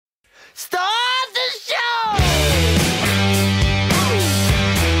Start the show!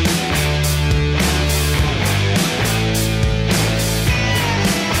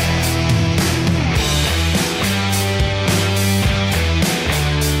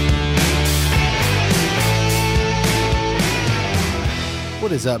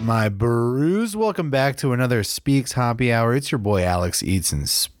 What is up, my brews? Welcome back to another Speaks Happy Hour. It's your boy Alex Eats and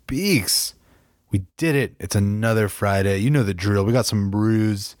Speaks. We did it. It's another Friday. You know the drill. We got some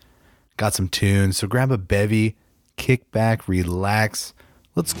brews, got some tunes. So grab a bevy, kick back, relax.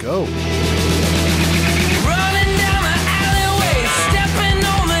 Let's go. Running down the alleyway, stepping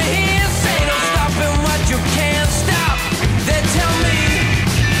on the hills, ain't no stopping what you can't stop. They tell me,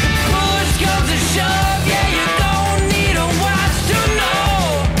 push comes to shove, yeah, you don't need a watch to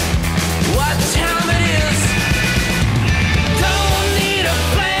know what time it is. Don't need a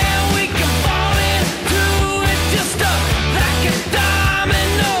plan, we can fall into it just up like a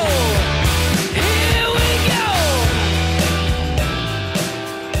domino. Here we go.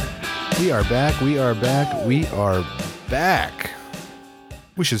 We are back. We are back. We are back.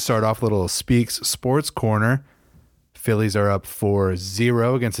 We should start off with a little Speaks Sports Corner. Phillies are up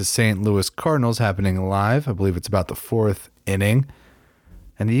 4-0 against the St. Louis Cardinals, happening live. I believe it's about the fourth inning.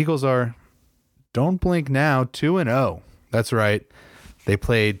 And the Eagles are, don't blink now, 2-0. That's right. They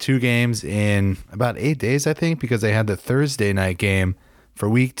played 2 games in about 8 days, I think, because they had the Thursday night game for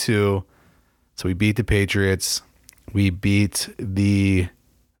week 2. So we beat the Patriots. We beat the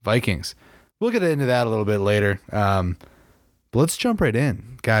Vikings. We'll get into that a little bit later. But let's jump right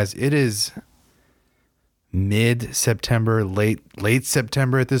in. Guys, it is mid-September, late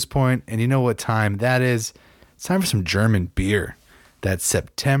September at this point, and you know what time that is. It's time for some German beer. That's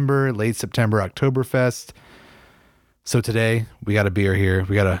September, late September, Oktoberfest. So today we got a beer here.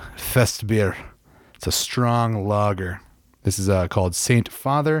 We got a Festbier. It's a strong lager. This is called Saint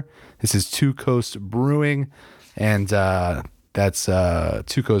Father. This is Two Coast Brewing, and that's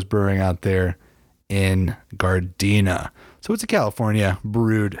Two Coast Brewing out there in Gardena. So it's a California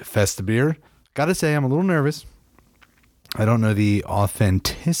brewed Festbier. Gotta say, I'm a little nervous. I don't know the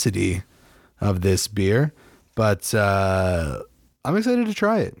authenticity of this beer, but I'm excited to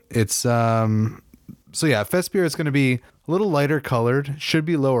try it. It's so yeah, Festbier is going to be a little lighter colored, should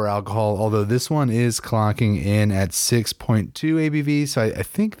be lower alcohol, although this one is clocking in at 6.2 ABV. So I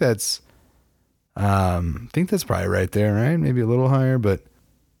think that's probably right there, right? Maybe a little higher, but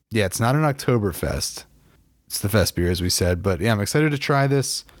yeah, it's not an Oktoberfest. It's the Festbier, as we said, but yeah, I'm excited to try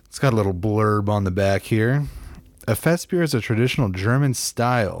this. It's got a little blurb on the back here. A Festbier is a traditional German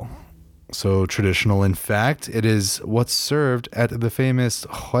style. So traditional, in fact, it is what's served at the famous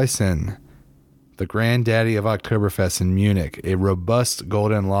Heusen, the granddaddy of Oktoberfest in Munich, a robust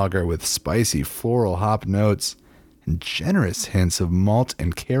golden lager with spicy floral hop notes and generous hints of malt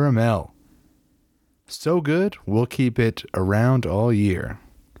and caramel. So good, we'll keep it around all year.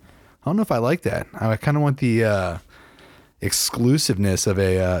 I don't know if I like that. I kind of want the exclusiveness of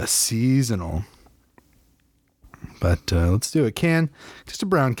a seasonal, but let's do it. Can, just a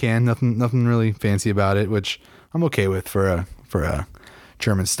brown can, nothing really fancy about it, which I'm okay with for a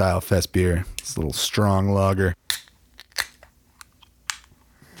German style fest beer. It's a little strong lager.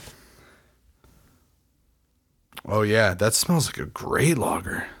 Oh yeah, that smells like a great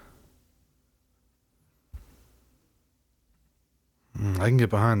lager. I can get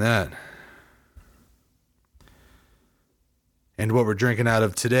behind that. And what we're drinking out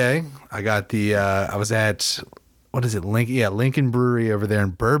of today, I got the, I was at, what is it, Lincoln Brewery over there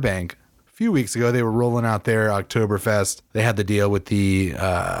in Burbank. A few weeks ago, they were rolling out their Oktoberfest. They had the deal with the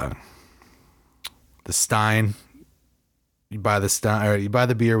Stein. You buy the Stein, or you buy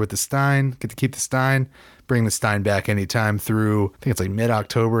the beer with the Stein, get to keep the Stein, bring the Stein back anytime through, I think it's like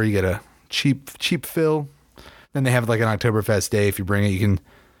mid-October. You get a cheap fill. Then they have like an Oktoberfest day. If you bring it, you can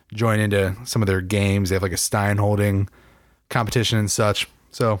join into some of their games. They have like a Stein holding competition and such.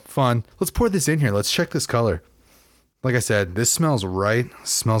 So fun. Let's pour this in here. Let's check this color. Like I said, this smells right.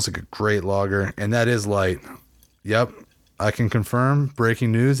 Smells like a great lager, and that is light. Yep, I can confirm.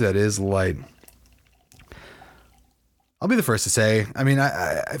 Breaking news, that is light. I'll be the first to say, I mean,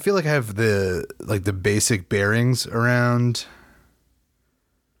 I feel like I have the basic bearings around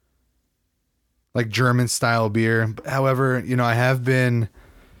like German style beer. However, you know, I have been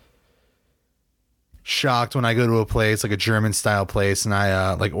shocked when I go to a place like a German style place and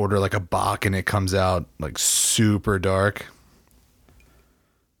I like order like a Bock and it comes out like super dark.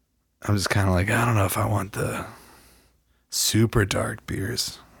 I'm just kind of like, I don't know if I want the super dark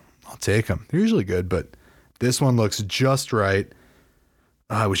beers. I'll take them. They're usually good, but this one looks just right.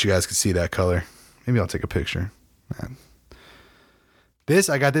 Oh, I wish you guys could see that color. Maybe I'll take a picture. Man.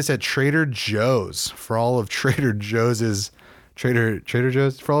 I got this at Trader Joe's for all of Trader Joe's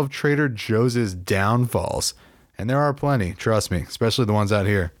downfalls. And there are plenty, trust me, especially the ones out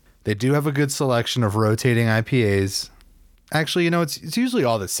here. They do have a good selection of rotating IPAs. Actually, it's usually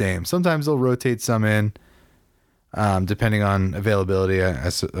all the same. Sometimes they'll rotate some in, depending on availability, I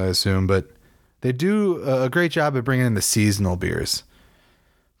assume. But they do a great job at bringing in the seasonal beers.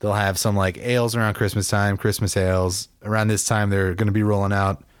 They'll have some like ales around Christmas time, Christmas ales. Around this time, they're going to be rolling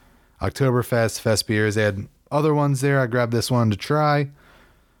out Oktoberfest, Festbiers. They had other ones there. I grabbed this one to try.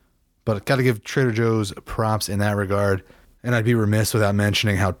 But got to give Trader Joe's props in that regard. And I'd be remiss without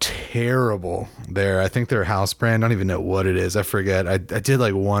mentioning how terrible I think their house brand, I don't even know what it is. I forget. I did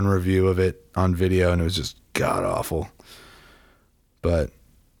like one review of it on video and it was just god awful. But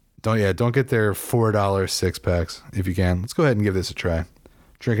don't get their $4 six packs if you can. Let's go ahead and give this a try.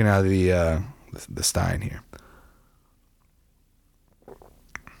 Drinking out of the Stein here.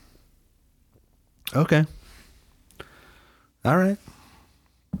 Okay. All right.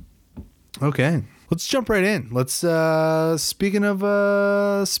 Okay. Let's jump right in. Let's speaking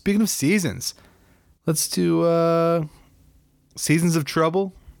of seasons, let's do Seasons of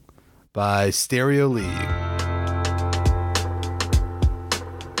Trouble by Stereo League.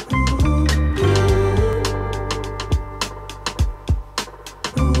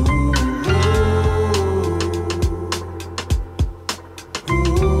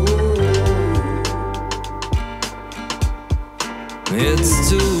 It's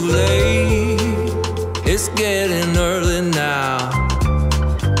too late. It's getting early now.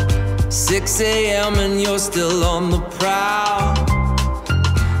 6 a.m. and you're still on the prowl.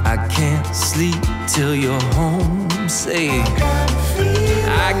 I can't sleep till you're home safe.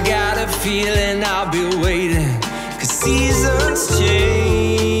 I got a feeling I'll be waiting, 'cause seasons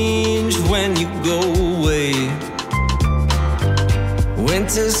change when you go away.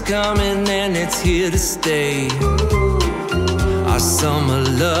 Winter's coming and it's here to stay. Our summer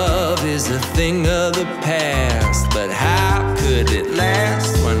love is a thing of the past, but how could it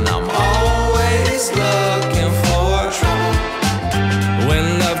last when I'm always looking for trouble?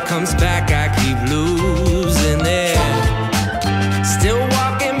 When love comes back, I keep losing it. Still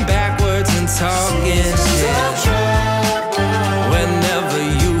walking backwards and talking shit. Whenever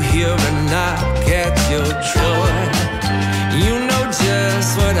you hear a knock at your door, you know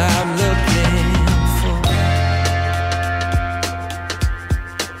just what I'm looking for.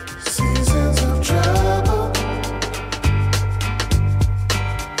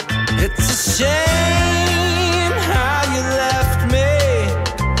 It's a shame how you left me.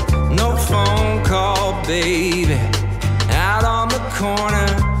 No phone call, baby. Out on the corner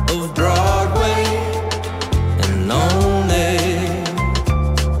of Broadway and lonely,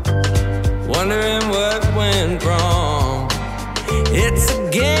 wondering what went wrong. It's a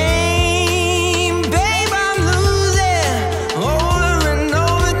game, babe, I'm losing over and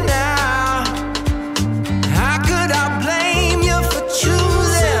over now. How could I blame you for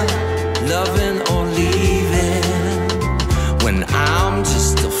choosing loving or leaving when I'm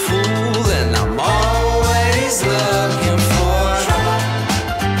just a fool and I'm always looking for trouble?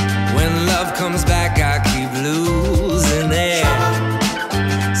 When love comes back, I keep losing it.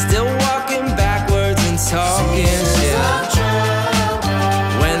 Still walking backwards and talking shit.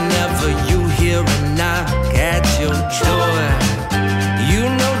 Whenever you hear a knock at your door, you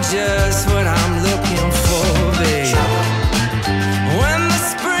know just what I'm looking for, babe. When the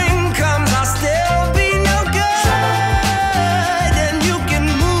spring comes, I'll still be no good, and you can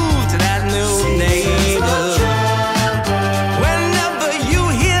move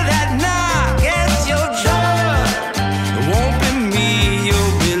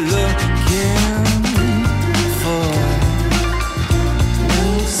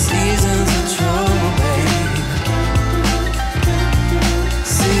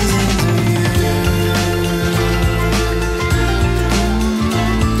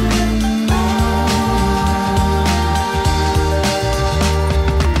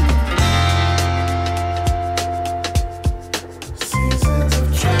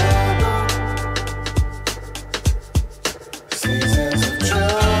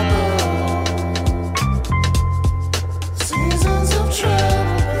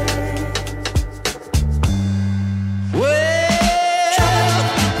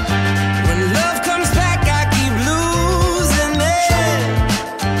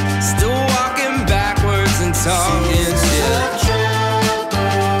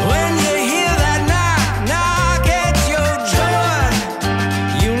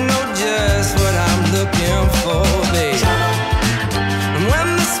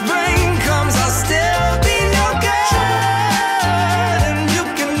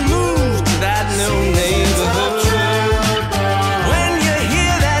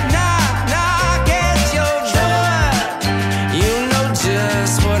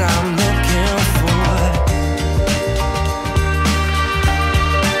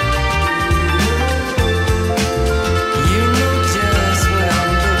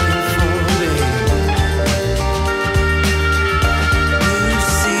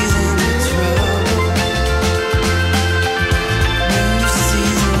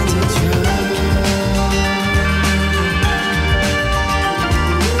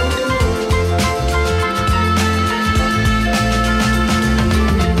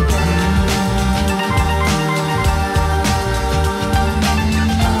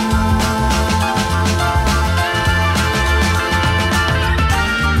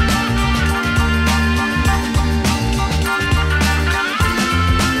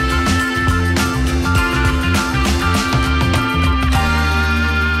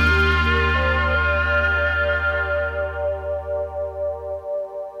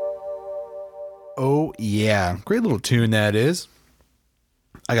Yeah, great little tune that is.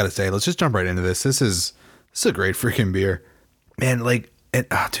 I gotta say, let's just jump right into this. This is a great freaking beer. Man, like, dude,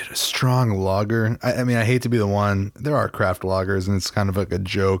 a strong lager. I mean, I hate to be the one. There are craft lagers, and it's kind of like a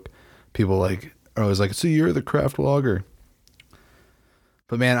joke. People like are always like, so you're the craft lager.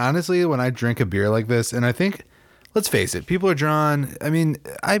 But man, honestly, when I drink a beer like this, and I think, let's face it, people are drawn. I mean,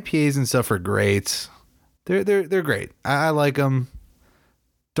 IPAs and stuff are great. They're great. I like them.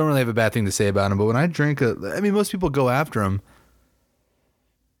 Don't really have a bad thing to say about them. But when I drink most people go after them.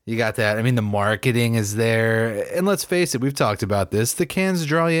 You got that. I mean, the marketing is there. And let's face it, we've talked about this. The cans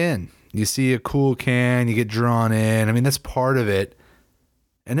draw you in. You see a cool can, you get drawn in. I mean, that's part of it.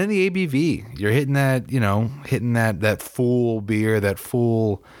 And then the ABV. You're hitting that, that full beer, that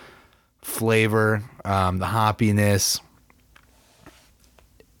full flavor, the hoppiness.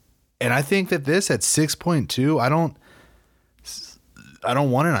 And I think that this at 6.2, I don't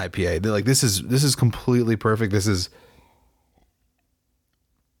want an IPA. Like, this is completely perfect. This is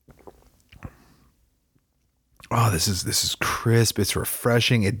crisp. It's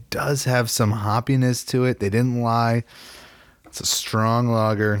refreshing. It does have some hoppiness to it. They didn't lie. It's a strong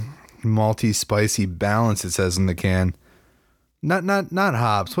lager, malty, spicy balance. It says in the can. Not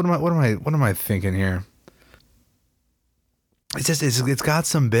hops. What am I thinking here? It's got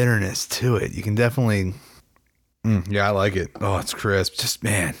some bitterness to it. You can definitely. Yeah, I like it. Oh, it's crisp. Just,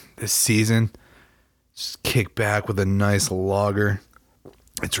 man, this season, just kick back with a nice lager.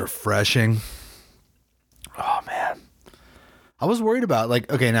 It's refreshing. Oh man, I was worried about,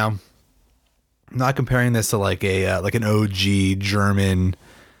 like, okay, now I'm not comparing this to like an OG German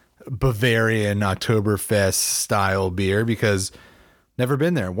Bavarian Oktoberfest style beer, because never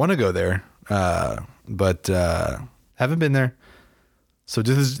been there. Want to go there, but haven't been there. So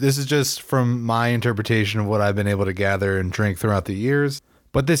this is just from my interpretation of what I've been able to gather and drink throughout the years.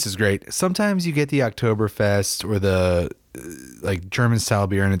 But this is great. Sometimes you get the Oktoberfest or the like German style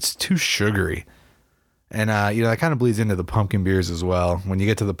beer and it's too sugary. And, that kind of bleeds into the pumpkin beers as well. When you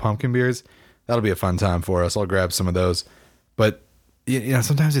get to the pumpkin beers, that'll be a fun time for us. I'll grab some of those. But,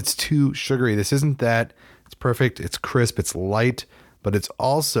 sometimes it's too sugary. This isn't that. It's perfect. It's crisp. It's light. But it's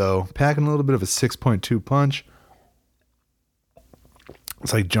also packing a little bit of a 6.2 punch.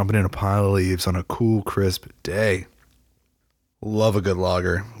 It's like jumping in a pile of leaves on a cool, crisp day. Love a good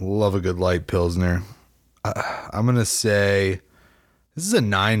lager. Love a good light Pilsner. I'm going to say this is a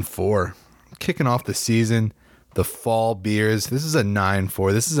 9.4. Kicking off the season, the fall beers. This is a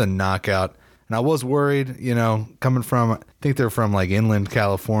 9.4. This is a knockout. And I was worried, coming from, I think they're from like inland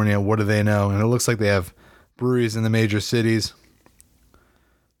California. What do they know? And it looks like they have breweries in the major cities.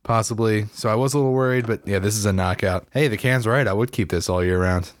 Possibly. So I was a little worried, but yeah, this is a knockout. Hey, the can's right. I would keep this all year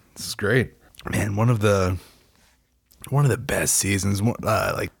round. This is great. Man, one of the best seasons.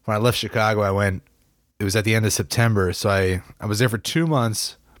 Like when I left Chicago, it was at the end of September. So I was there for 2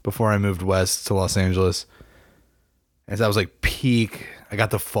 months before I moved west to Los Angeles. And so I was like peak. I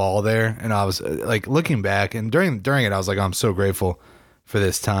got the fall there, and I was like looking back, and during it, I was like, oh, I'm so grateful for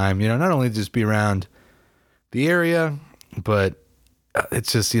this time. Not only just be around the area, but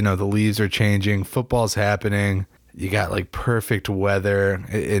it's just, the leaves are changing, football's happening. You got like perfect weather,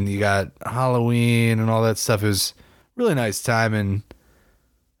 and you got Halloween and all that stuff. It was a really nice time, and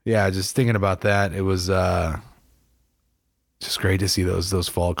yeah, just thinking about that, it was just great to see those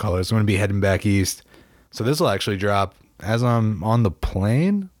fall colors. I'm going to be heading back east. So this will actually drop as I'm on the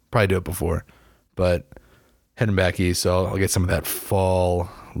plane. Probably do it before, but heading back east. So I'll get some of that fall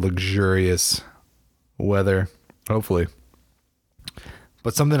luxurious weather, hopefully.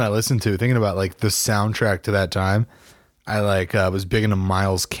 But something I listened to, thinking about like the soundtrack to that time, I was big into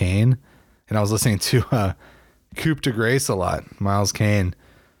Miles Kane, and I was listening to Coupe de Grace a lot, Miles Kane.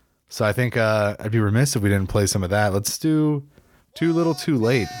 So I think I'd be remiss if we didn't play some of that. Let's do Too Little Too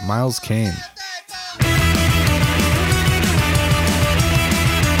Late, Miles Kane.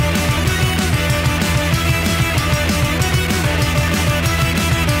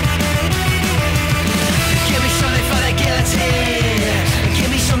 Give me something for the guillotine. Give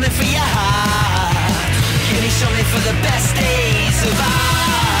me something for your heart. Give me something for the best days of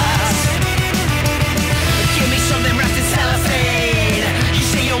us. Give me something wrapped in cellophane. You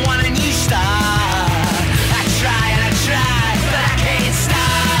say you want a new start. I try, but I can't stop.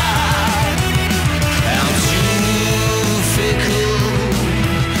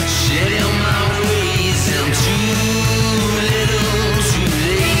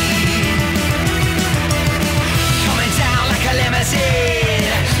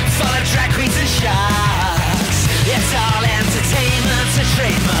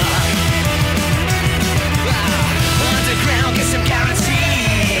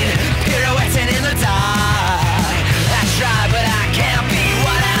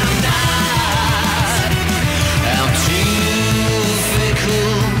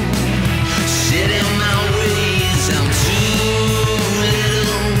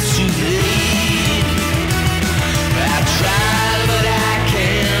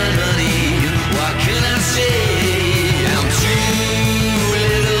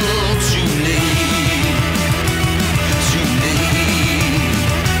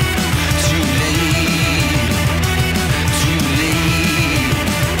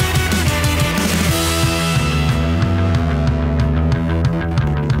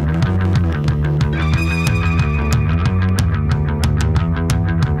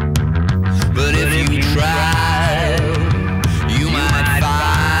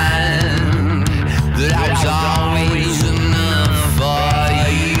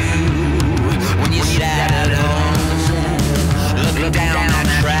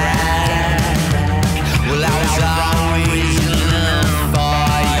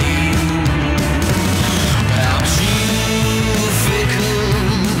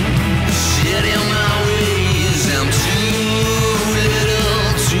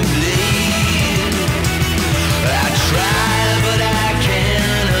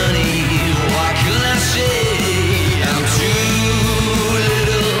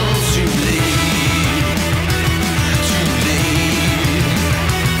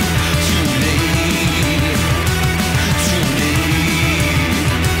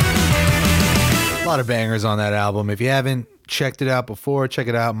 lot of bangers on that album. If you haven't checked it out before, check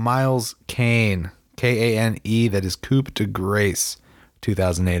it out. Miles Kane, Kane. That is Coupe de Grace,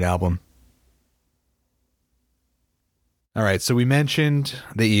 2008 album. All right, so we mentioned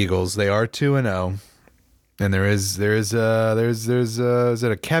the Eagles. They are 2-0, and is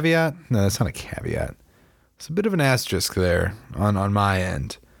it a caveat? No, that's not a caveat. It's a bit of an asterisk there on my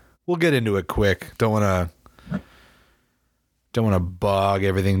end. We'll get into it quick. Don't want to bog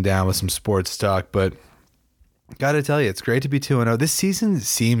everything down with some sports talk, but got to tell you, it's great to be 2-0. This season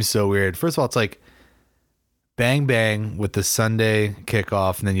seems so weird. First of all, it's like bang bang with the Sunday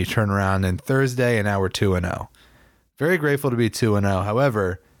kickoff, and then you turn around and Thursday, and now we're 2-0. Very grateful to be 2-0.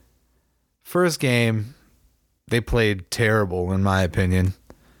 However, first game, they played terrible, in my opinion.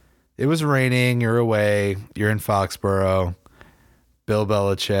 It was raining. You're away. You're in Foxborough. Bill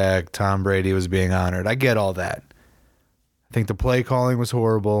Belichick, Tom Brady was being honored. I get all that. I think the play calling was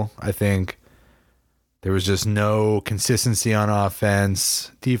horrible. I think there was just no consistency on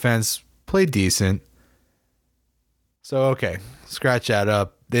offense. Defense played decent. So, okay, scratch that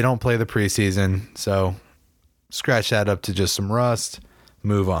up. They don't play the preseason, so scratch that up to just some rust,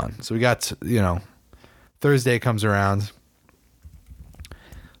 move on. So we got, Thursday comes around.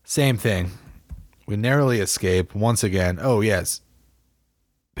 Same thing. We narrowly escape once again. Oh, yes.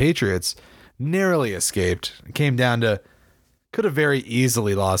 Patriots narrowly escaped. It came down to, could have very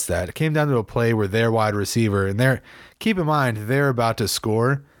easily lost that. It came down to a play where their wide receiver, and keep in mind, they're about to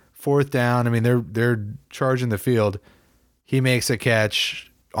score. Fourth down. I mean, they're charging the field. He makes a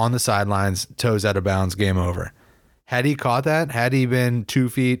catch on the sidelines, toes out of bounds, game over. Had he caught that, had he been 2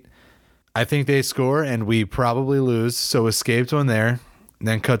 feet, I think they score and we probably lose. So escaped one there.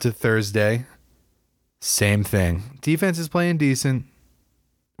 Then cut to Thursday. Same thing. Defense is playing decent.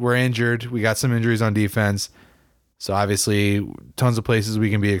 We're injured. We got some injuries on defense. So obviously tons of places we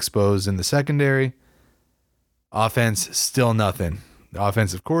can be exposed in the secondary. Offense, still nothing. The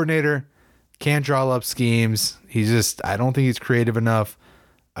offensive coordinator can't draw up schemes. I don't think he's creative enough.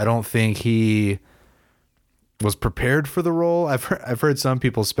 I don't think he was prepared for the role. I've heard some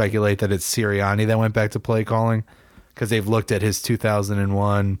people speculate that it's Sirianni that went back to play calling because they've looked at his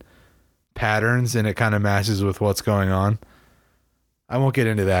 2001 patterns and it kind of matches with what's going on. I won't get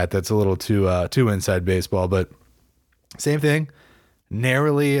into that. That's a little too inside baseball, but same thing.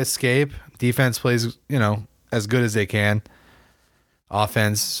 Narrowly escape. Defense plays, as good as they can.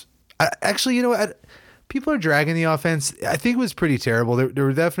 Offense. Actually, people are dragging the offense. I think it was pretty terrible. There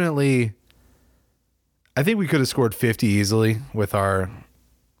were definitely, I think we could have scored 50 easily with our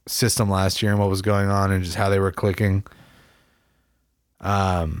system last year and what was going on and just how they were clicking.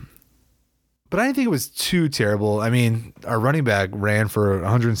 But I didn't think it was too terrible. I mean, our running back ran for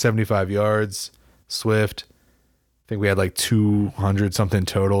 175 yards. Swift, I think we had like 200 something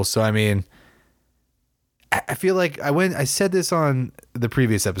total. So, I mean, I feel like I said this on the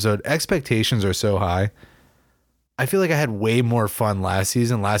previous episode. Expectations are so high. I feel like I had way more fun last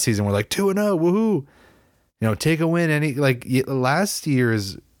season. Last season, we're like 2-0, woohoo. Take a win. Last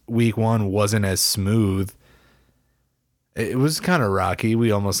year's week 1 wasn't as smooth. It was kind of rocky.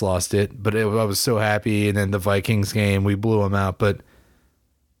 We almost lost it, but I was so happy. And then the Vikings game, we blew them out. But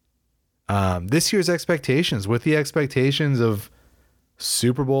this year's expectations, with the expectations of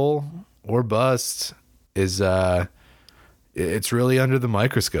Super Bowl or bust, is it's really under the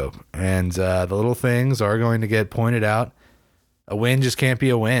microscope. And the little things are going to get pointed out. A win just can't be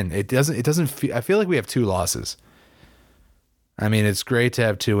a win. It doesn't feel, I feel like we have 2 losses. I mean, it's great to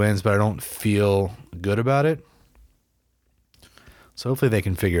have 2 wins, but I don't feel good about it. So hopefully they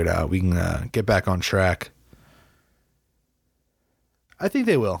can figure it out. We can get back on track. I think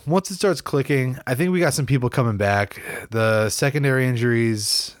they will. Once it starts clicking, I think we got some people coming back. The secondary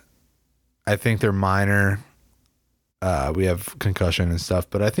injuries, I think they're minor. We have concussion and stuff,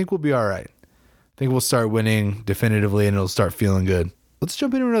 but I think we'll be all right. I think we'll start winning definitively and it'll start feeling good. Let's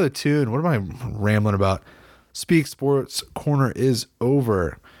jump into another tune. What am I rambling about? Speak Sports Corner is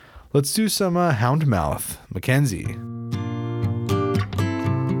over. Let's do some Houndmouth, Mackenzie.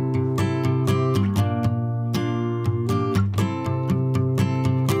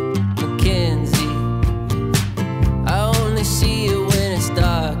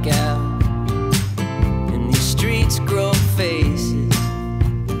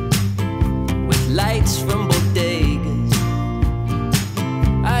 From bodegas,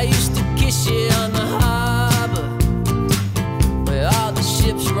 I used to kiss you on the harbor where all the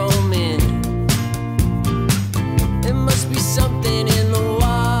ships roam in. There must be something in the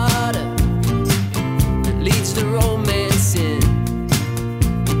water that leads to romance in.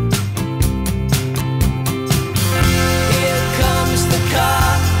 Here comes the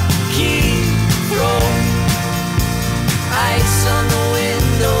car, keep rolling.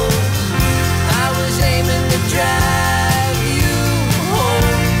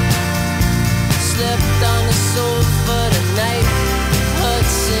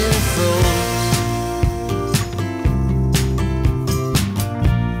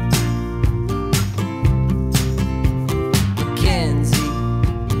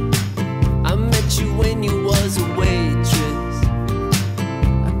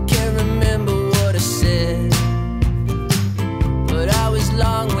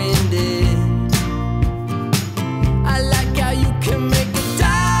 long-winded. I like how you can make $1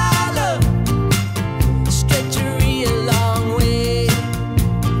 stretch a real long way.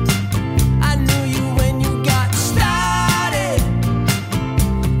 I knew you when you got started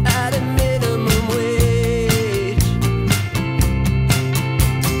at a minimum wage.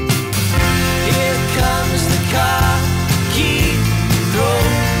 Here comes the car, key, throw,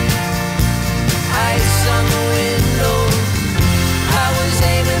 ice on the window. I was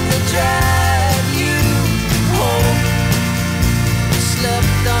aiming to drive you home.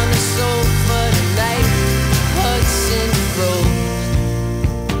 Slept on the sofa tonight, Hudson froze.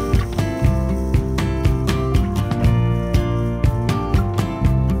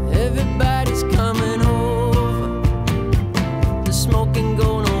 Everybody's coming over, the smoke can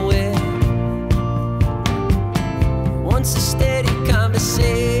go nowhere. Once a steady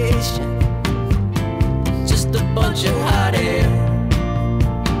conversation, just a bunch of hot air.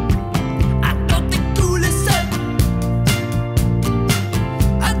 I don't think you listen.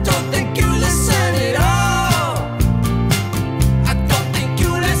 I don't think you listen at all. I don't think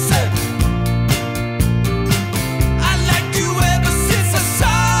you listen. I liked you ever since I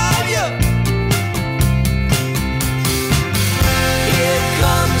saw you. Here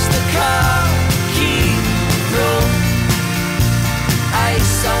comes the car, key, throw,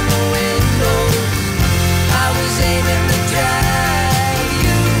 ice on the window. I was aiming to drive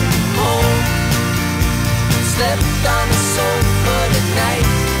you home. Slept on the sofa tonight,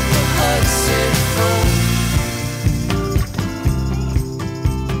 the Hudson froze.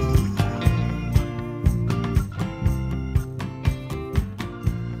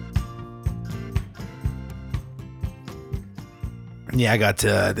 Yeah, I got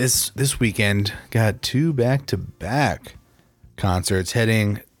this weekend, got 2 back-to-back concerts,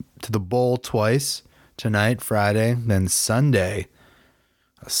 heading to the Bowl twice, tonight, Friday, then Sunday,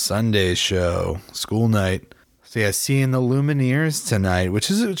 a Sunday show, school night. So yeah, seeing the Lumineers tonight,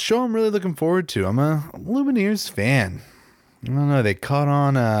 which is a show I'm really looking forward to. I'm a Lumineers fan. I don't know, they caught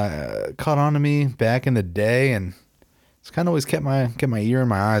on to me back in the day, and it's kind of always kept my ear and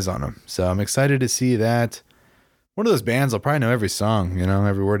my eyes on them. So I'm excited to see that. One of those bands I'll probably know every song,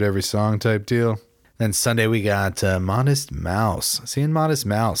 every word, every song type deal. Then Sunday we got Modest Mouse. Seeing Modest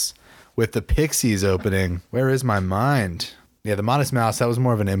Mouse with the Pixies opening. Where is my mind? Yeah, the Modest Mouse, that was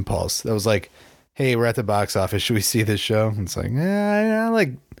more of an impulse. That was like, hey, we're at the box office. Should we see this show? It's like, I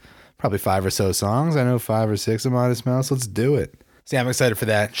like probably 5 or so songs. I know 5 or 6 of Modest Mouse. Let's do it. So yeah, I'm excited for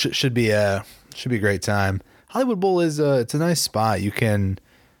that. Should be a great time. Hollywood Bowl is it's a nice spot. You can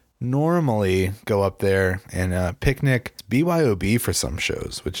normally go up there and picnic. It's BYOB for some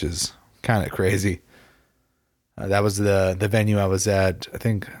shows, which is kind of crazy. That was the venue I was at, I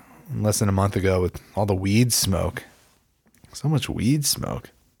think, less than a month ago with all the weed smoke. So much weed smoke.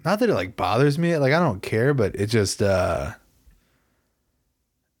 Not that it like bothers me. Like, I don't care, but it just, I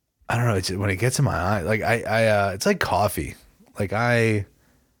don't know. It's when it gets in my eye, like I it's like coffee. Like I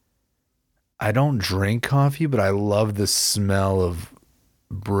don't drink coffee, but I love the smell of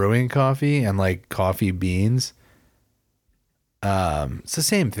brewing coffee and like coffee beans. It's the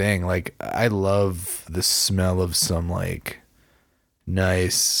same thing. Like, I love the smell of some like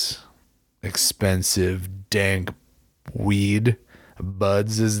nice, expensive, dank weed,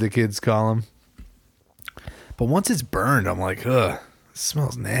 buds as the kids call them. But once it's burned, I'm like, ugh, it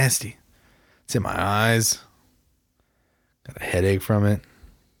smells nasty. It's in my eyes. Got a headache from it.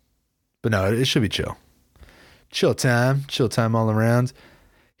 But no, it should be chill. Chill time all around.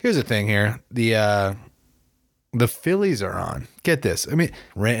 Here's the thing here. The Phillies are on. Get this. I mean,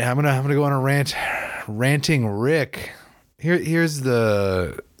 I'm gonna go on a rant. Ranting Rick. Here's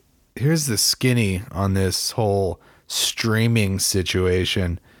the skinny on this whole streaming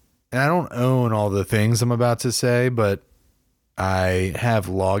situation. And I don't own all the things I'm about to say, but I have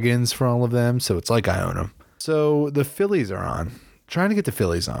logins for all of them, so it's like I own them. So the Phillies are on. Trying to get the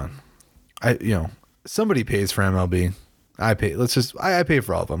Phillies on. Somebody pays for MLB. I pay. I pay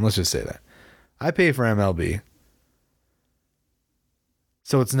for all of them. Let's just say that. I pay for MLB.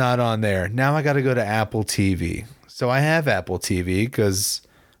 So it's not on there. Now I got to go to Apple TV. So I have Apple TV because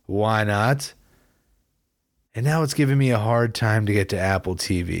why not? And now it's giving me a hard time to get to Apple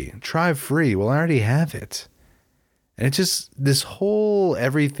TV. Try free. Well, I already have it. And it's just this whole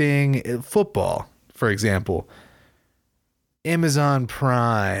everything, football, for example, Amazon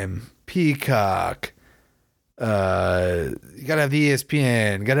Prime, Peacock, you got to have the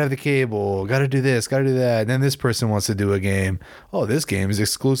ESPN, got to have the cable, got to do this, got to do that. And then this person wants to do a game. Oh, this game is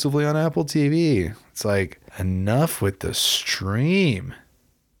exclusively on Apple TV. It's like, enough with the stream.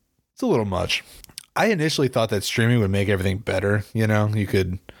 It's a little much. I initially thought that streaming would make everything better. You know, you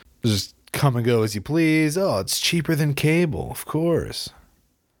could just come and go as you please. Oh, it's cheaper than cable. Of course.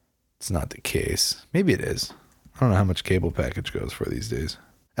 It's not the case. Maybe it is. I don't know how much cable package goes for these days.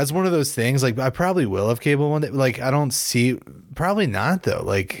 That's one of those things. Like, I probably will have cable one day. Like, I don't see, probably not though.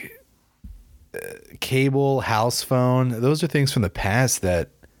 Like, cable, house phone, those are things from the past that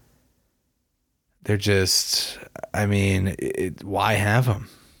they're just, I mean, why have them?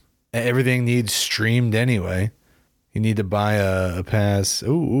 Everything needs streamed anyway. You need to buy a pass.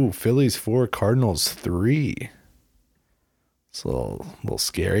 Ooh, Phillies 4, Cardinals 3. It's a little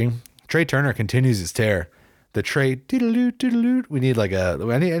scary. Trey Turner continues his tear. The Trey doodaloo. We need like I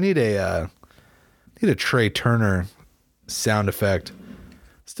need a Trey Turner sound effect.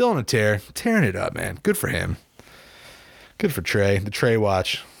 Still on a tear, tearing it up, man. Good for him. Good for Trey. The Trey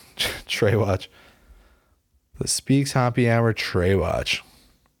Watch. Trey Watch. The Speaks Happy Hour Trey Watch.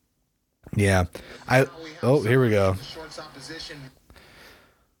 Yeah. Here we go.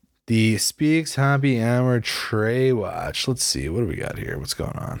 The Speaks Happy Hour Trey Watch. Let's see. What do we got here? What's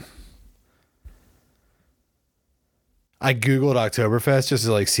going on? I Googled Oktoberfest just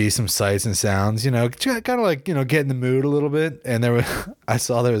to like see some sights and sounds, you know, kind of like, you know, get in the mood a little bit. And I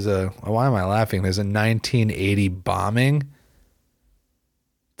saw there was why am I laughing? There's a 1980 bombing.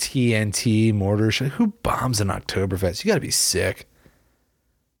 TNT mortar. Who bombs an Oktoberfest? You got to be sick.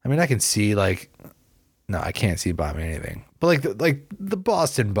 I mean, I can see no, I can't see bombing anything. But like the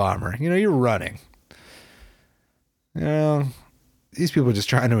Boston bomber, you know, you're running. You know, these people are just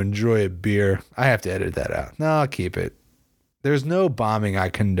trying to enjoy a beer. I have to edit that out. No, I'll keep it. There's no bombing I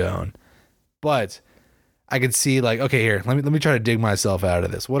condone, but I could see like, okay, here, let me try to dig myself out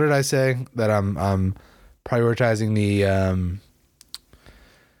of this. What did I say? That I'm prioritizing the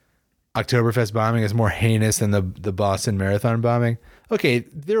Oktoberfest bombing is more heinous than the Boston Marathon bombing. Okay,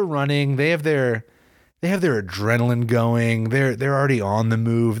 they're running. They have their adrenaline going. They're already on the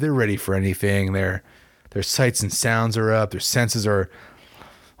move. They're ready for anything. Their sights and sounds are up. Their senses are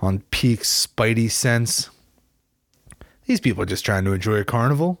on peak spidey sense. These people are just trying to enjoy a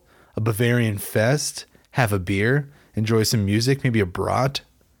carnival, a Bavarian fest, have a beer, enjoy some music, maybe a brat.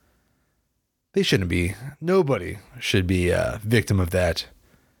 Nobody should be a victim of that.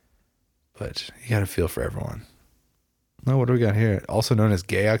 But you got to feel for everyone. Oh, what do we got here? Also known as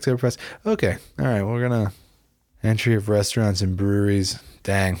Gay Oktoberfest. Okay. All right. We're going to entry of restaurants and breweries.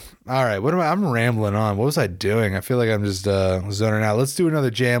 Dang. All right. I'm rambling on. What was I doing? I feel like I'm just zoning out. Let's do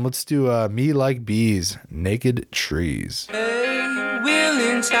another jam. Let's do Me Like Bees, Naked Trees. Hey,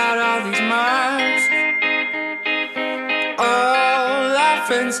 we'll inside all these miles. All our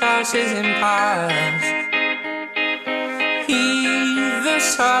friends' houses and piles. Heave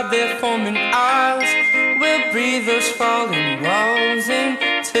aside their forming aisles. We'll breathe those falling walls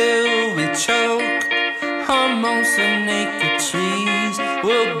until we choke. Amongst the naked trees,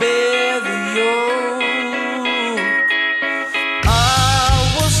 we'll bear the yoke.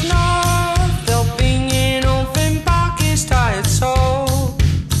 I was not helping an open pocket's tired soul.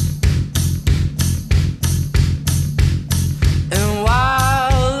 And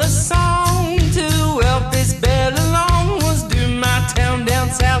while a song to help his bell along was doing my town down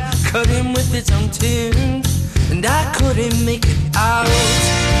south, cut him with its own tune, and I couldn't make it out.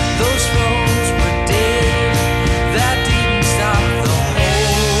 Those phones were dead. That didn't stop the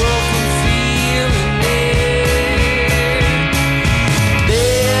whole world from feeling it.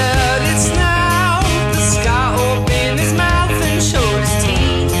 But it's now the sky opened his mouth and showed his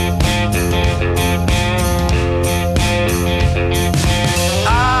teeth.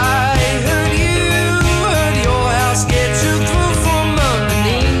 I heard your house get shook through from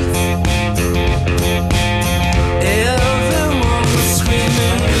underneath. Everyone was screaming.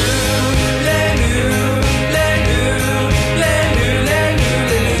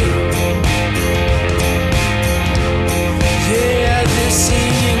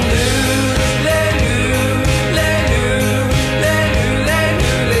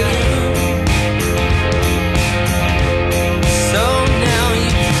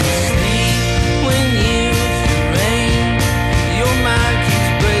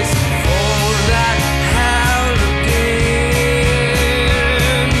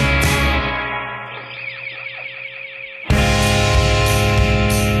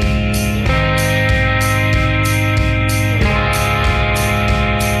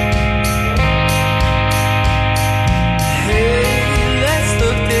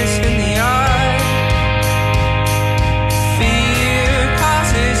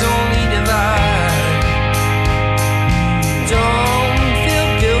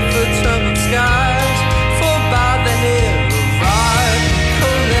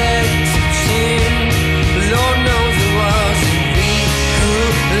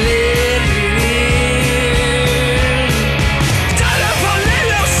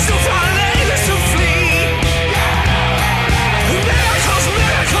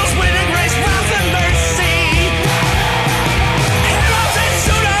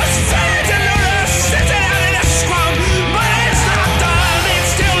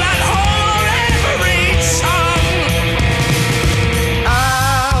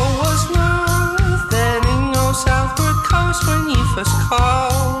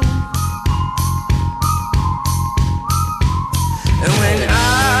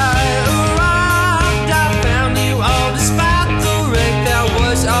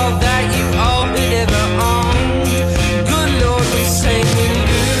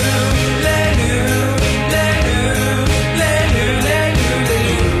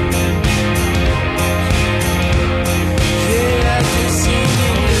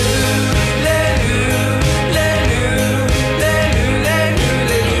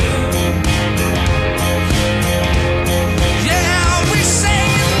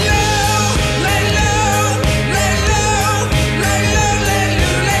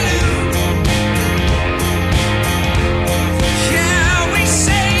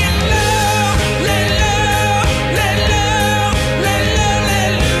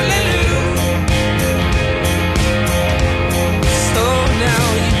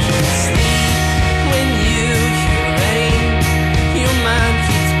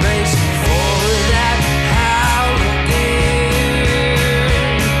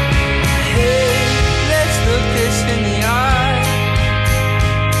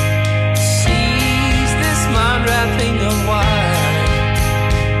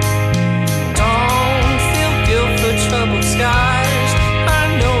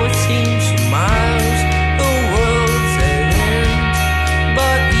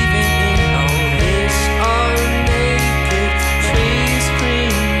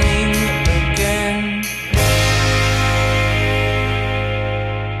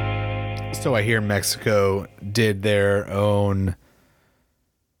 So I hear Mexico did their own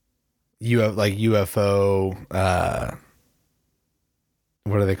UFO,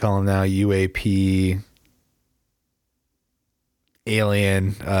 what do they call them now? UAP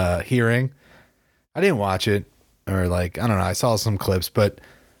alien hearing. I didn't watch it, or I don't know. I saw some clips, but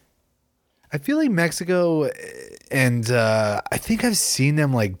I feel like Mexico, and I think I've seen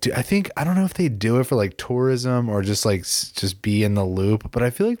them I don't know if they do it for tourism or just be in the loop, but I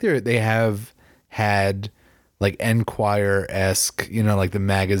feel like they have had Enquire-esque, the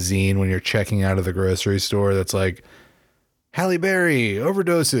magazine when you're checking out of the grocery store that's Halle Berry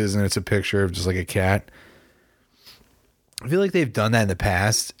overdoses, and it's a picture of just a cat. I feel like they've done that in the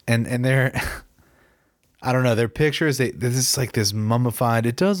past, and they're I don't know, their pictures, this is this mummified,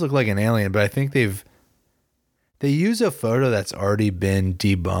 it does look like an alien, but I think they use a photo that's already been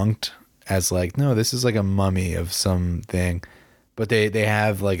debunked as no, this is a mummy of something, but they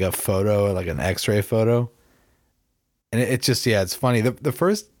have a photo, an x-ray photo, and it just, yeah, it's funny. The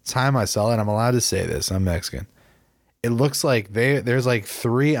first time I saw it, I'm allowed to say this, I'm Mexican, it looks like there's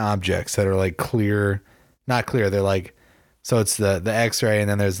 3 objects that are clear, not clear, they're so it's the x-ray, and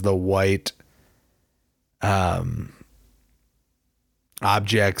then there's the white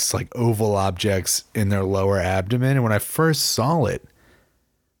objects, oval objects in their lower abdomen. And when I first saw it,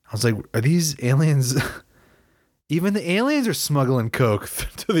 I was like, are these aliens? Even the aliens are smuggling coke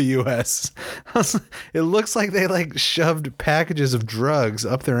to the US. It looks like they shoved packages of drugs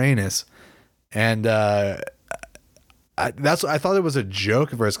up their anus. And I thought it was a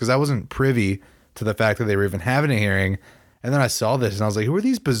joke at first, because I wasn't privy to the fact that they were even having a hearing. And then I saw this and I was like, who are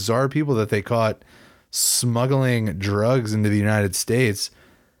these bizarre people that they caught smuggling drugs into the United States?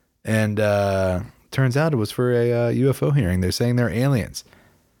 And turns out it was for a UFO hearing. They're saying they're aliens.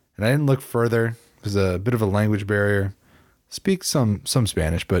 And I didn't look further. There's a bit of a language barrier. Speak some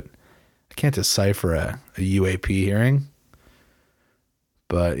Spanish, but I can't decipher a UAP hearing.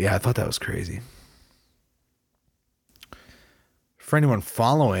 But yeah, I thought that was crazy. For anyone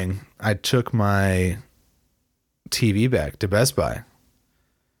following, I took my TV back to Best Buy.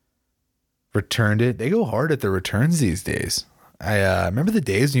 Returned it. They go hard at the returns these days. I remember the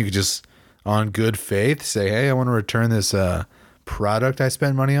days when you could just, on good faith, say, hey, I want to return this product I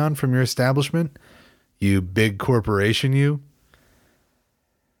spent money on from your establishment. You big corporation, you.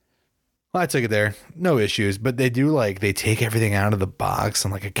 Well, I took it there. No issues. But they do they take everything out of the box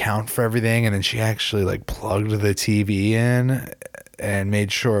and account for everything. And then she actually plugged the TV in and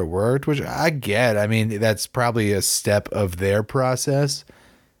made sure it worked, which I get. I mean, that's probably a step of their process.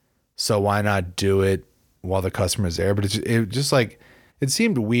 So why not do it while the customer's there? But it just it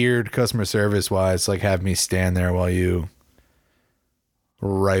seemed weird customer service wise, have me stand there while you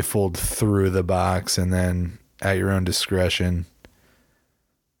rifled through the box and then at your own discretion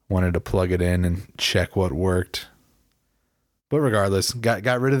wanted to plug it in and check what worked. But regardless,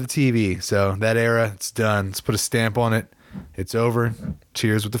 got rid of the TV. So that era, it's done. Let's put a stamp on it. It's over.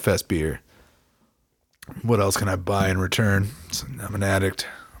 Cheers with the Festbier. What else can I buy in return? I'm an addict.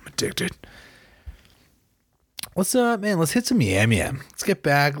 I'm addicted. What's up, man? Let's hit some yam yam. Let's get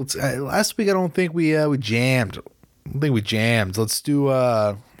back. Last week I don't think we jammed. I don't think we jammed. Let's do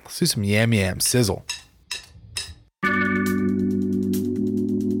some yam yam sizzle.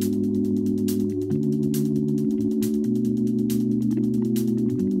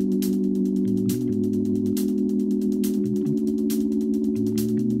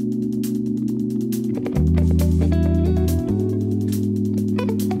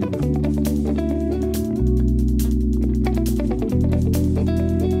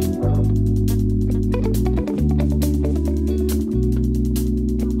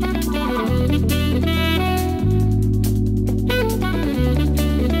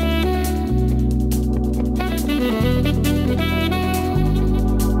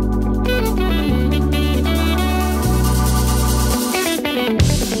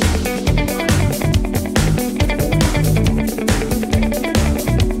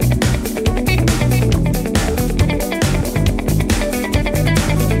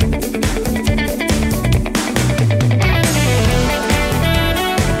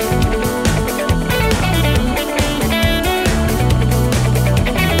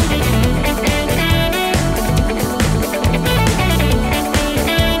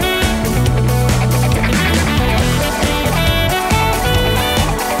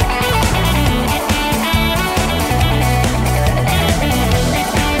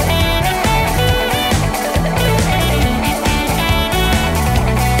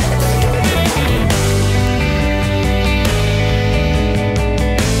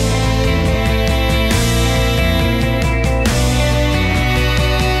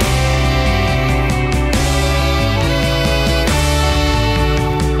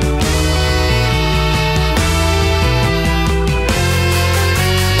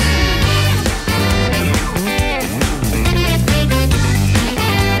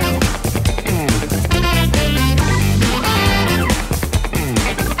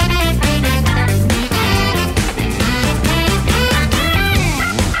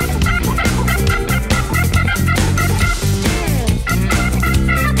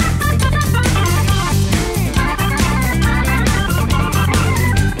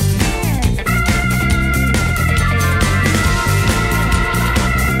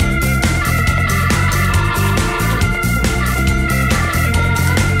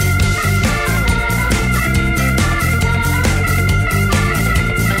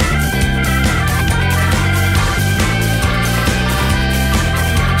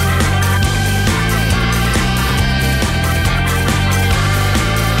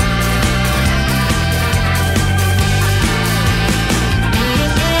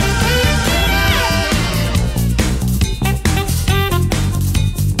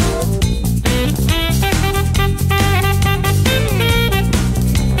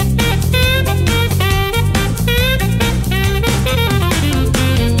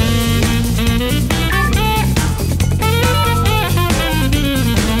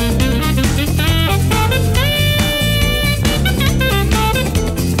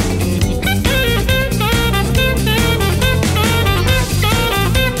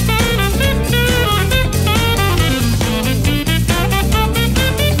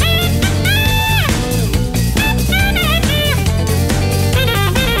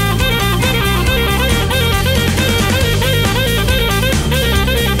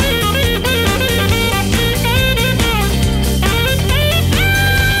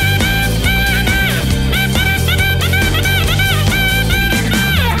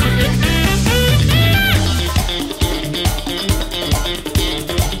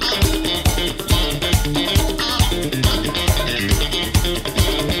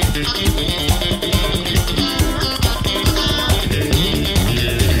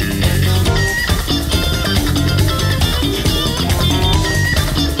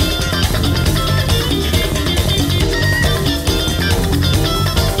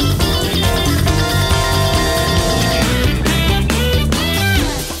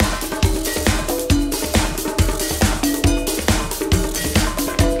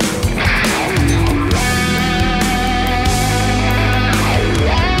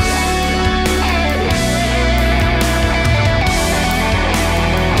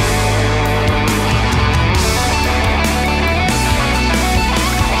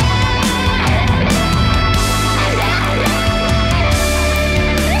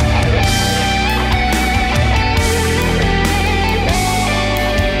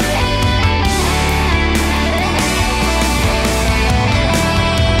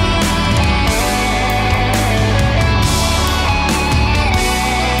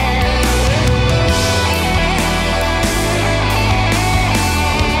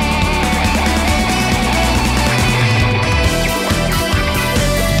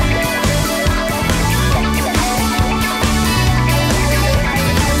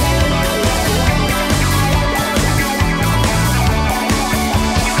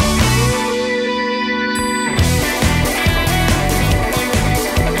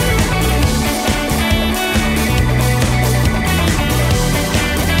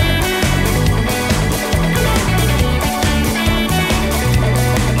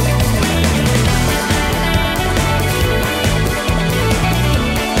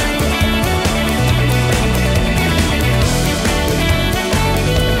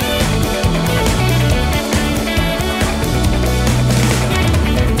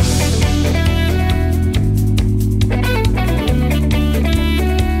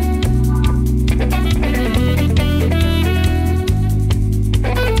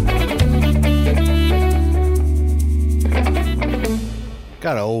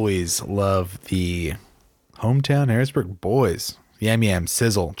 Gotta always love the hometown Harrisburg boys. Yam Yam,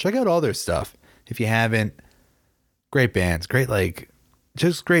 Sizzle. Check out all their stuff if you haven't. Great bands. Great, like,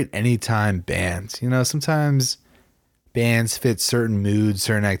 just great anytime bands. You know, sometimes bands fit certain moods,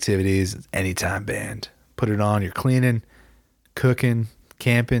 certain activities. Anytime band. Put it on. You're cleaning, cooking,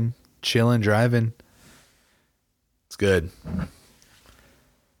 camping, chilling, driving. It's good.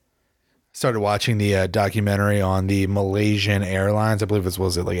 Started watching the documentary on the Malaysian Airlines. I believe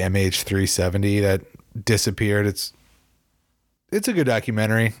was it like MH370 that disappeared. It's a good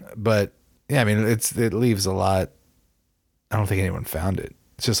documentary, but yeah, I mean it leaves a lot. I don't think anyone found it.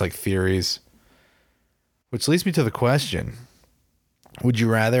 It's just like theories, which leads me to the question: would you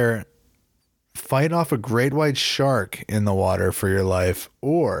rather fight off a great white shark in the water for your life,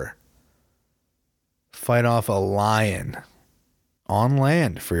 or fight off a lion on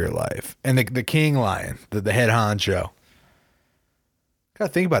land for your life? And the king lion, the head honcho.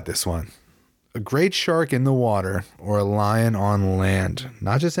 Gotta think about this one. A great shark in the water or a lion on land.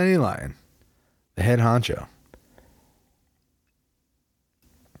 Not just any lion. The head honcho.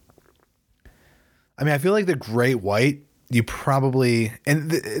 I mean, I feel like the great white, you probably,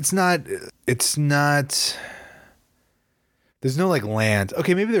 and it's not, there's no like land.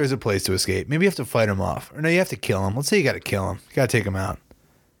 Okay, maybe there is a place to escape. Maybe you have to fight him off. Or no, you have to kill him. Let's say you got to kill him. You got to take him out.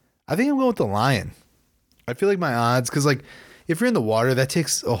 I think I'm going with the lion. I feel like my odds, because like if you're in the water, that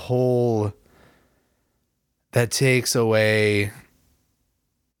takes away.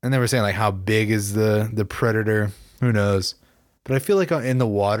 And they were saying like how big is the predator? Who knows? But I feel like in the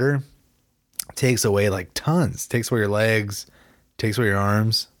water, it takes away like tons. Takes away your legs. Takes away your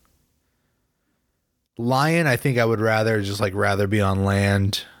arms. Lion, I think I would rather be on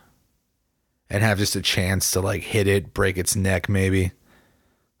land and have just a chance to like hit it, break its neck maybe.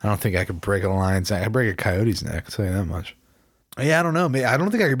 I don't think I could break a lion's neck. I could break a coyote's neck, I'll tell you that much. Yeah, I don't know. I don't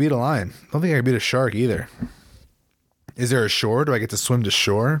think I could beat a lion. I don't think I could beat a shark either. Is there a shore? Do I get to swim to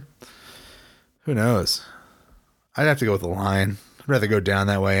shore? Who knows? I'd have to go with a lion. I'd rather go down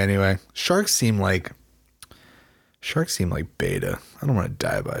that way anyway. Sharks seem like beta. I don't want to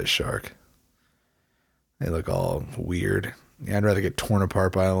die by a shark. They look all weird. Yeah, I'd rather get torn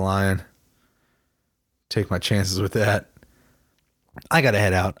apart by a lion. Take my chances with that. I gotta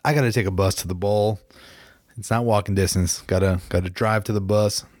head out. I gotta take a bus to the bowl. It's not walking distance. Gotta drive to the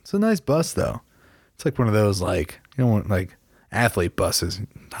bus. It's a nice bus though. It's like one of those like, you know, like athlete buses.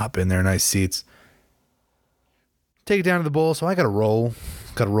 Hop in there, nice seats. Take it down to the bowl. So I gotta roll.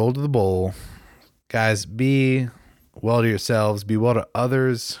 Gotta roll to the bowl. Guys, be well to yourselves. Be well to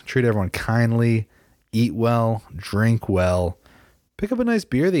others. Treat everyone kindly. Eat well, drink well. Pick up a nice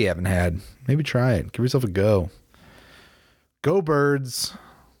beer that you haven't had. Maybe try it. Give yourself a go. Go Birds.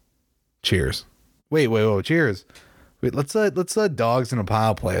 Cheers. Wait. Cheers. Wait, let's let Dogs in a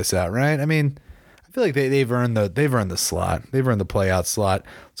Pile play us out, right? I mean, I feel like they've earned the slot. They've earned the play out slot.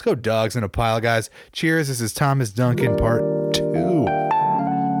 Let's go Dogs in a Pile, guys. Cheers. This is Thomas Duncan, part 2.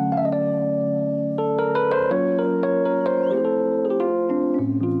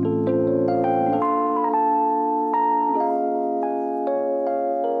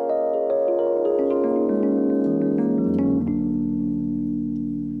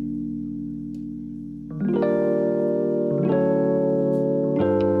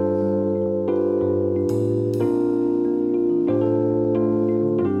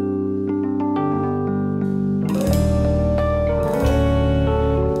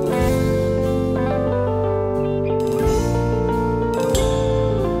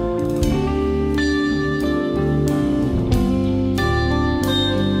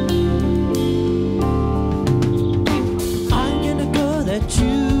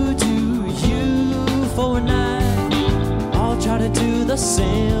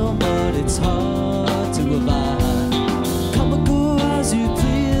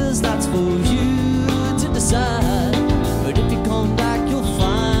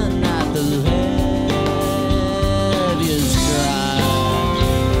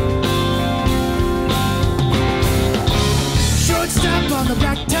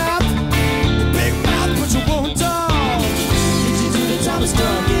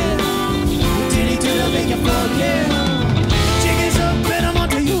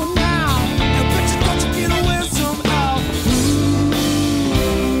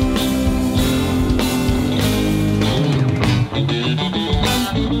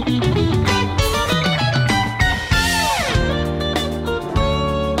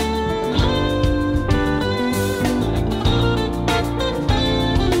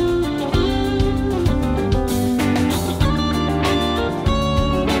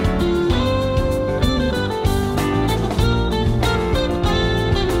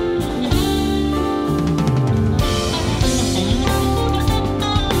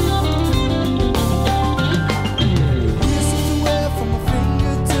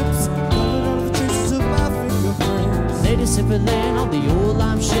 sailing on the old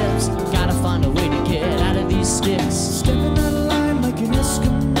lime ships. Gotta find a way to get out of these sticks. Stepping out of line like an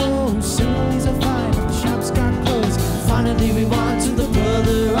Eskimo. Similes are fine, the shops got closed. Finally we want to the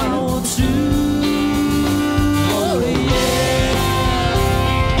brother I want to. Oh yeah.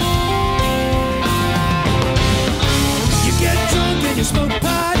 You get drunk and you smoke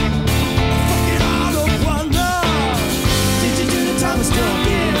pot. Fucking all of wonder. Did you do the Thomas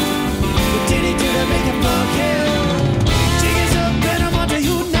talking? What did he do to make him fucking? Jig is up and I'm onto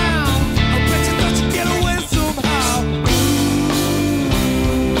you now. I bet you thought you'd get away somehow.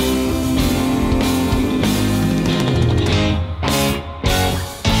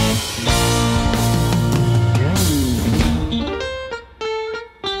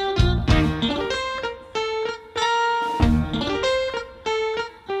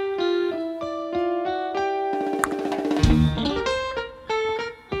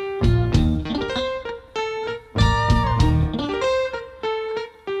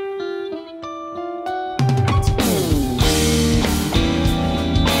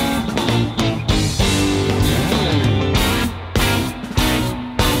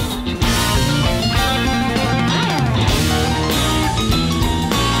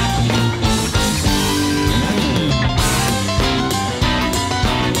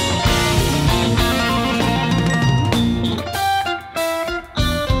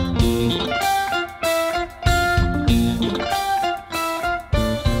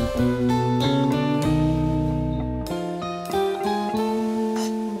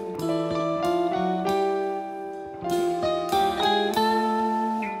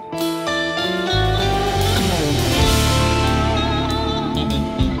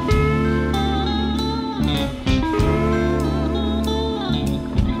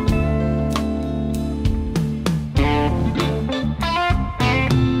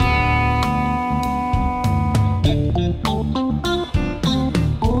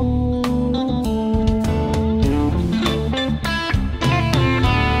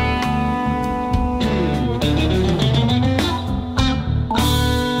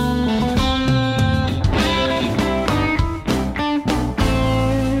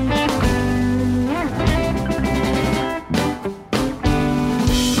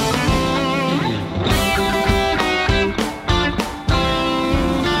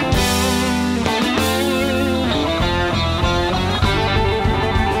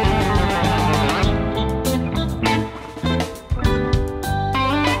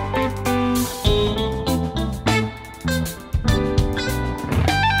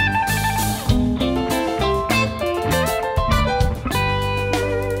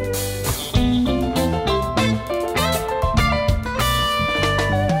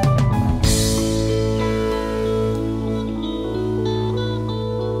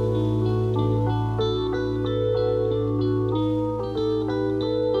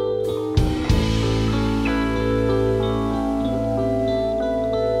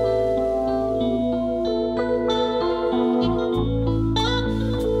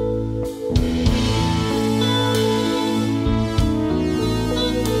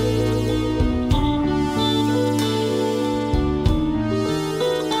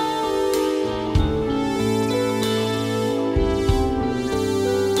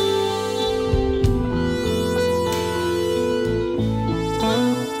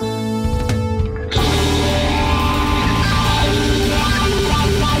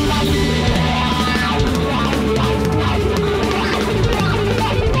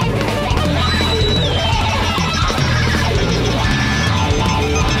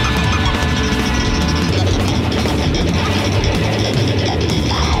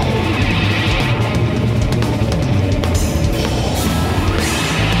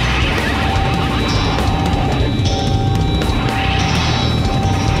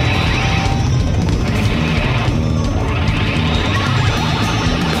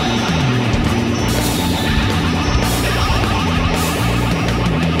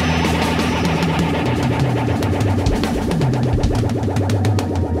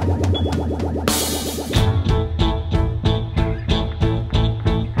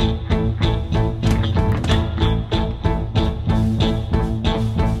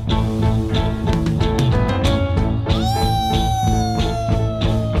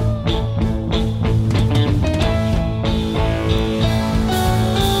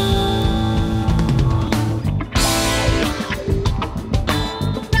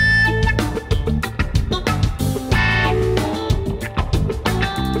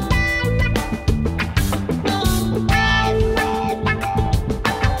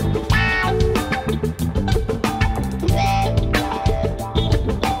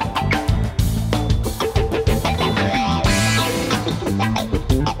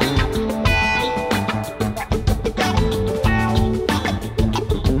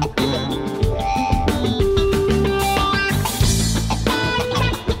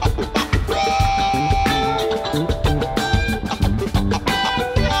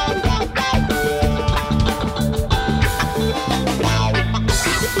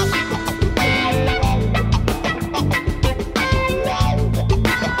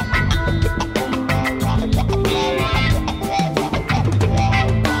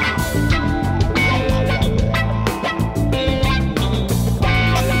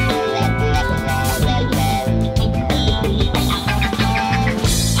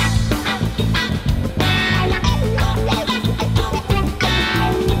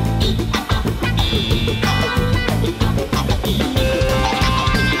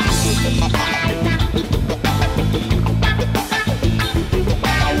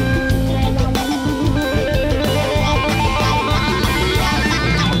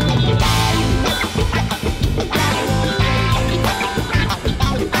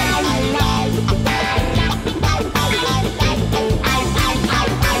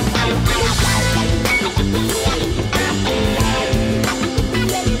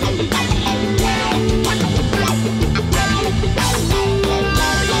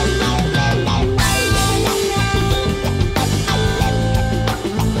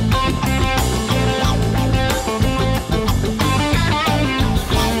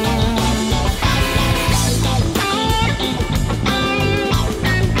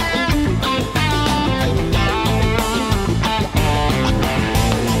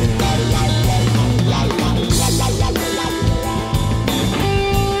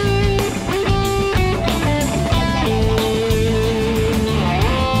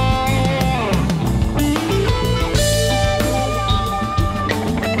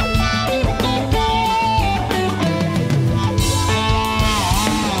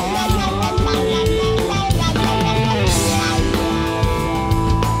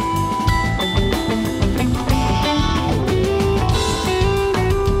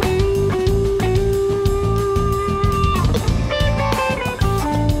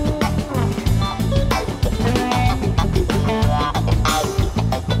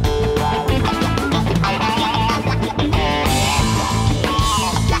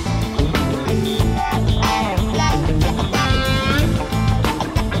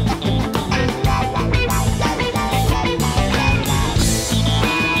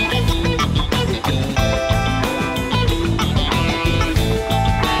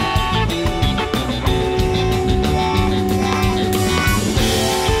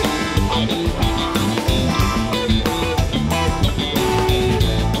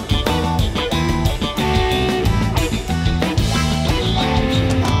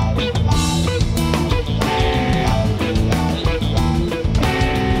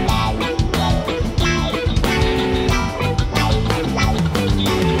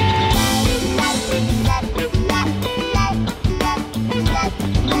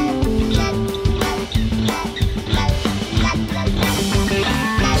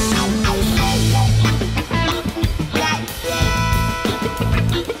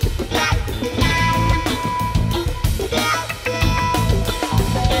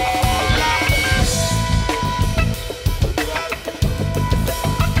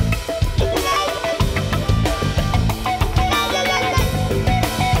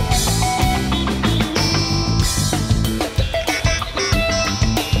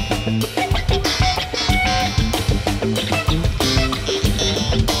 But